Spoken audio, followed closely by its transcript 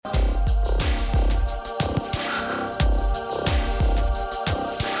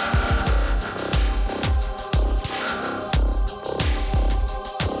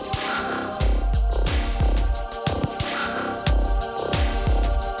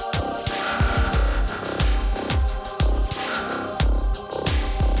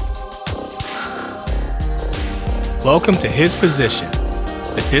Welcome to His Position,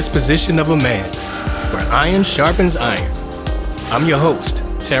 the disposition of a man, where iron sharpens iron. I'm your host,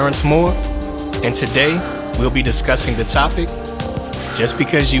 Terrence Moore, and today we'll be discussing the topic, just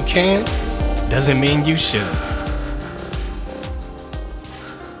because you can, doesn't mean you should.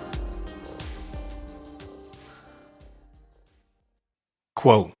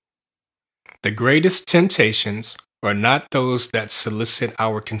 Quote, "The greatest temptations are not those that solicit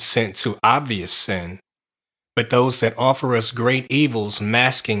our consent to obvious sin, but those that offer us great evils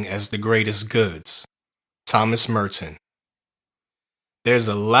masking as the greatest goods." Thomas Merton. There's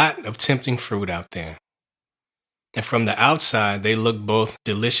a lot of tempting fruit out there, and from the outside they look both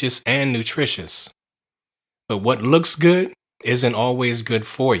delicious and nutritious. But what looks good isn't always good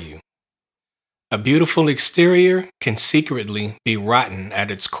for you. A beautiful exterior can secretly be rotten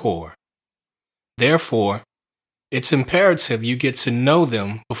at its core. Therefore, it's imperative you get to know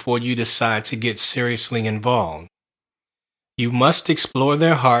them before you decide to get seriously involved. You must explore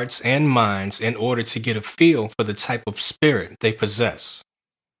their hearts and minds in order to get a feel for the type of spirit they possess.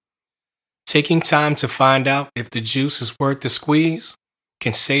 Taking time to find out if the juice is worth the squeeze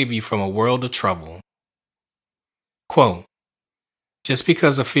can save you from a world of trouble. Quote, "Just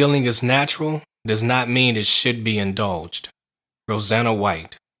because a feeling is natural does not mean it should be indulged." Rosanna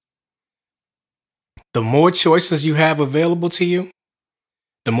White. The more choices you have available to you,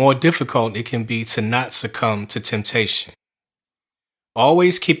 the more difficult it can be to not succumb to temptation.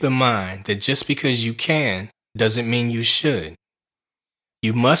 Always keep in mind that just because you can doesn't mean you should.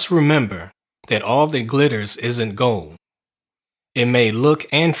 You must remember that all that glitters isn't gold. It may look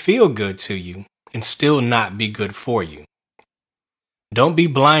and feel good to you and still not be good for you. Don't be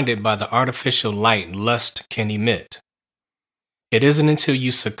blinded by the artificial light lust can emit. It isn't until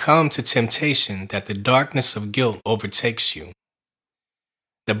you succumb to temptation that the darkness of guilt overtakes you.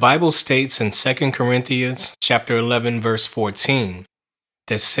 The Bible states in 2 Corinthians chapter 11, verse 14,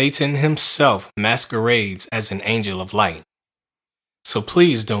 that Satan himself masquerades as an angel of light. So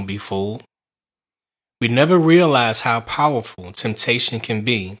please don't be fooled. We never realize how powerful temptation can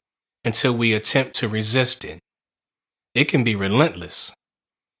be until we attempt to resist it. It can be relentless.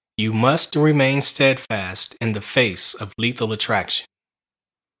 You must remain steadfast in the face of lethal attraction.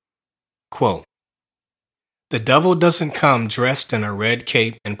 Quote, "The devil doesn't come dressed in a red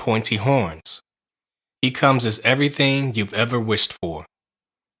cape and pointy horns. He comes as everything you've ever wished for."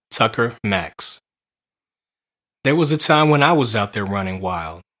 Tucker Max. There was a time when I was out there running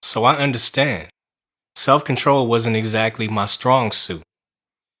wild, so I understand. Self-control wasn't exactly my strong suit.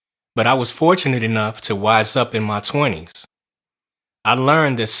 But I was fortunate enough to wise up in my 20s. I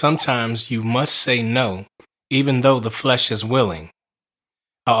learned that sometimes you must say no, even though the flesh is willing.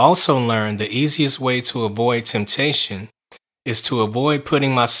 I also learned the easiest way to avoid temptation is to avoid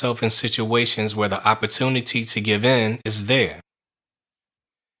putting myself in situations where the opportunity to give in is there.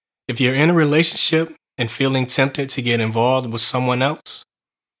 If you're in a relationship and feeling tempted to get involved with someone else,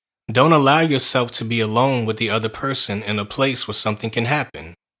 don't allow yourself to be alone with the other person in a place where something can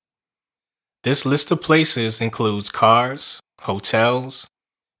happen. This list of places includes cars, hotels,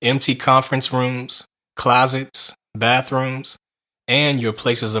 empty conference rooms, closets, bathrooms, and your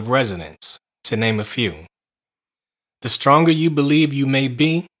places of residence, to name a few. The stronger you believe you may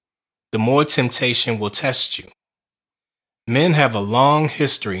be, the more temptation will test you. Men have a long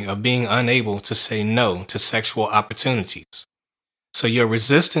history of being unable to say no to sexual opportunities, so your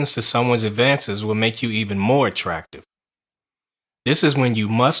resistance to someone's advances will make you even more attractive. This is when you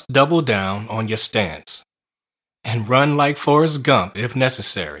must double down on your stance and run like Forrest Gump if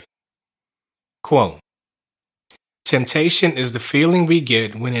necessary. Quote, "Temptation is the feeling we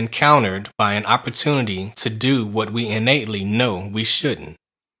get when encountered by an opportunity to do what we innately know we shouldn't."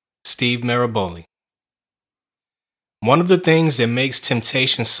 Steve Maraboli. One of the things that makes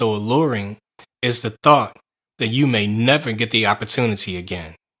temptation so alluring is the thought that you may never get the opportunity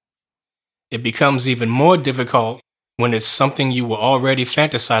again. It becomes even more difficult when it's something you were already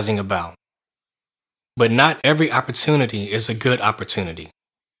fantasizing about. But not every opportunity is a good opportunity.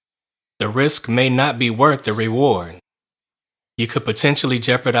 The risk may not be worth the reward. You could potentially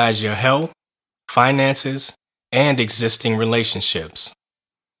jeopardize your health, finances, and existing relationships.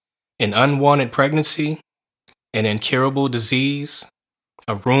 An unwanted pregnancy, an incurable disease,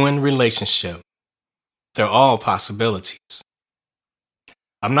 a ruined relationship. They're all possibilities.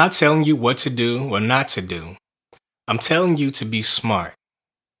 I'm not telling you what to do or not to do. I'm telling you to be smart.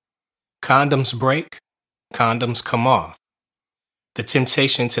 Condoms break, condoms come off. The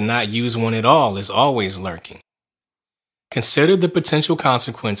temptation to not use one at all is always lurking. Consider the potential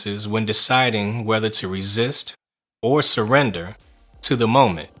consequences when deciding whether to resist or surrender to the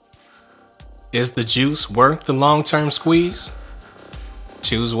moment. Is the juice worth the long-term squeeze?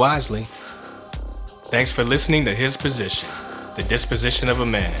 Choose wisely. Thanks for listening to His Position, the disposition of a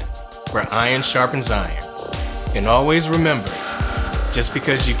man, where iron sharpens iron. And always remember, just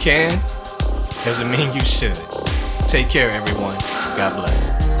because you can, doesn't mean you should. Take care, everyone. God bless.